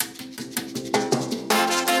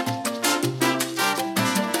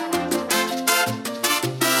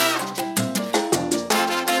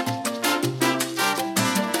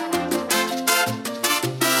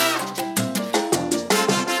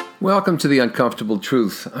Welcome to The Uncomfortable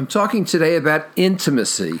Truth. I'm talking today about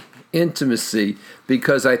intimacy. Intimacy,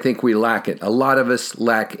 because I think we lack it. A lot of us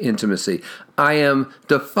lack intimacy. I am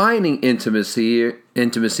defining intimacy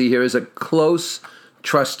here as a close,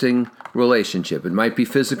 trusting relationship. It might be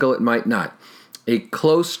physical, it might not. A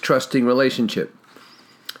close, trusting relationship.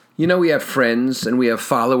 You know, we have friends, and we have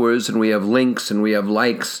followers, and we have links, and we have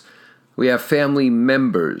likes. We have family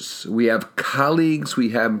members. We have colleagues. We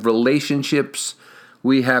have relationships.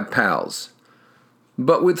 We have pals.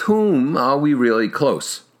 But with whom are we really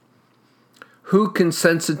close? Who can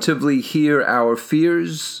sensitively hear our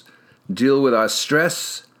fears, deal with our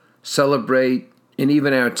stress, celebrate, and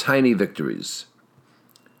even our tiny victories?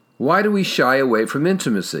 Why do we shy away from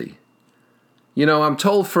intimacy? You know, I'm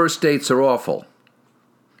told first dates are awful.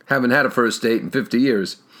 Haven't had a first date in 50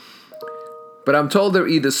 years. But I'm told they're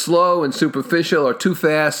either slow and superficial or too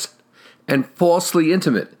fast and falsely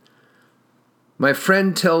intimate. My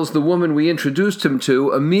friend tells the woman we introduced him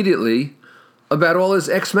to immediately about all his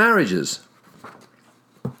ex-marriages.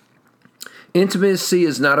 Intimacy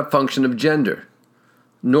is not a function of gender,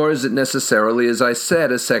 nor is it necessarily, as I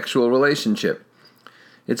said, a sexual relationship.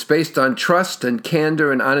 It's based on trust and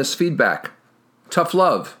candor and honest feedback. Tough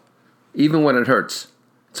love, even when it hurts.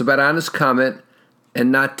 It's about honest comment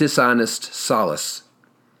and not dishonest solace.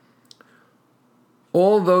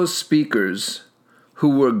 All those speakers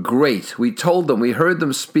who were great, we told them, we heard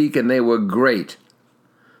them speak and they were great.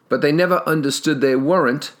 But they never understood they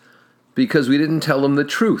weren't because we didn't tell them the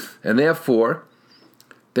truth. And therefore,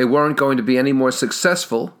 they weren't going to be any more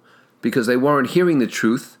successful because they weren't hearing the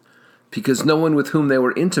truth, because no one with whom they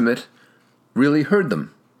were intimate really heard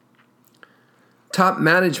them. Top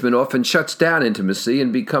management often shuts down intimacy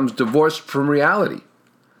and becomes divorced from reality,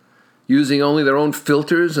 using only their own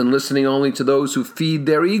filters and listening only to those who feed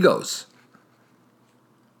their egos.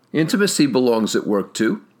 Intimacy belongs at work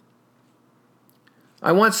too.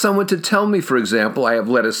 I want someone to tell me, for example, I have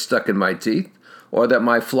lettuce stuck in my teeth, or that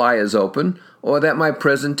my fly is open, or that my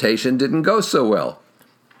presentation didn't go so well.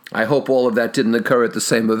 I hope all of that didn't occur at the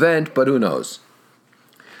same event, but who knows?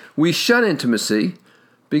 We shun intimacy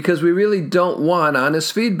because we really don't want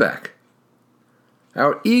honest feedback.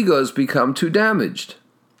 Our egos become too damaged.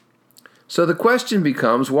 So the question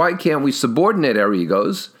becomes, why can't we subordinate our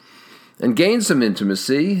egos and gain some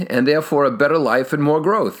intimacy and therefore a better life and more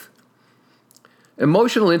growth?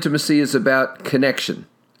 Emotional intimacy is about connection.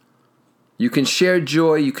 You can share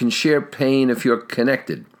joy, you can share pain if you're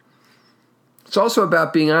connected. It's also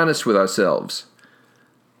about being honest with ourselves.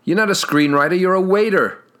 You're not a screenwriter, you're a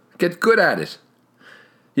waiter. Get good at it.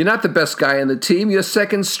 You're not the best guy on the team, you're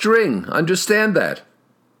second string. Understand that.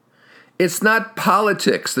 It's not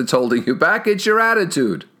politics that's holding you back, it's your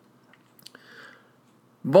attitude.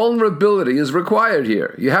 Vulnerability is required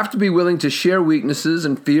here. You have to be willing to share weaknesses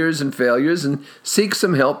and fears and failures and seek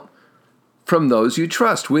some help from those you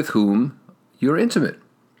trust, with whom you're intimate.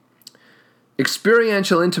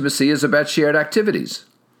 Experiential intimacy is about shared activities,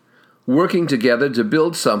 working together to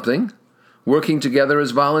build something, working together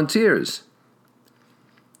as volunteers.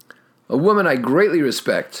 A woman I greatly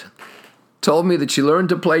respect told me that she learned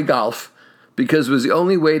to play golf because it was the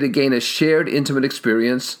only way to gain a shared intimate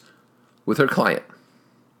experience with her client.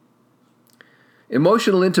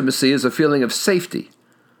 Emotional intimacy is a feeling of safety,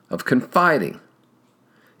 of confiding.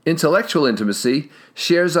 Intellectual intimacy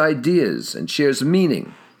shares ideas and shares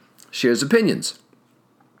meaning, shares opinions.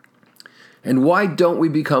 And why don't we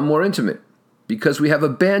become more intimate? Because we have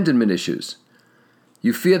abandonment issues.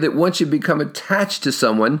 You fear that once you become attached to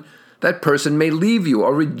someone, that person may leave you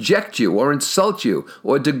or reject you or insult you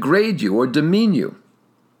or degrade you or demean you.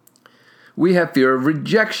 We have fear of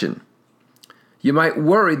rejection. You might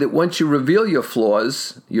worry that once you reveal your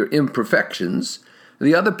flaws, your imperfections,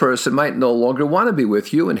 the other person might no longer want to be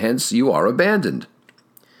with you, and hence you are abandoned.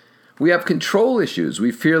 We have control issues.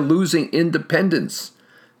 We fear losing independence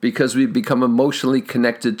because we become emotionally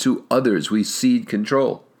connected to others. We cede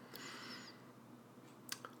control.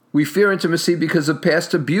 We fear intimacy because of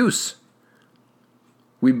past abuse.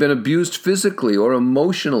 We've been abused physically or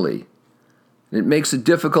emotionally. It makes it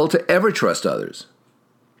difficult to ever trust others.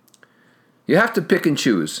 You have to pick and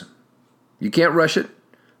choose. You can't rush it,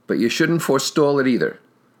 but you shouldn't forestall it either.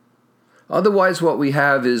 Otherwise, what we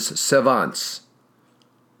have is savants.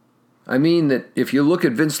 I mean that if you look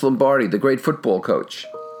at Vince Lombardi, the great football coach,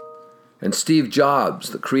 and Steve Jobs,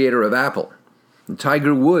 the creator of Apple, and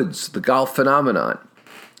Tiger Woods, the golf phenomenon,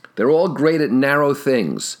 they're all great at narrow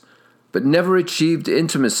things, but never achieved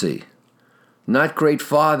intimacy. Not great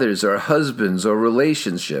fathers or husbands or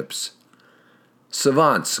relationships.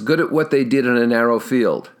 Savants, good at what they did in a narrow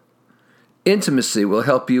field. Intimacy will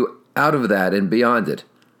help you out of that and beyond it.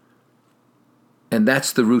 And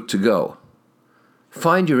that's the route to go.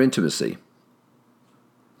 Find your intimacy.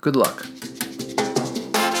 Good luck.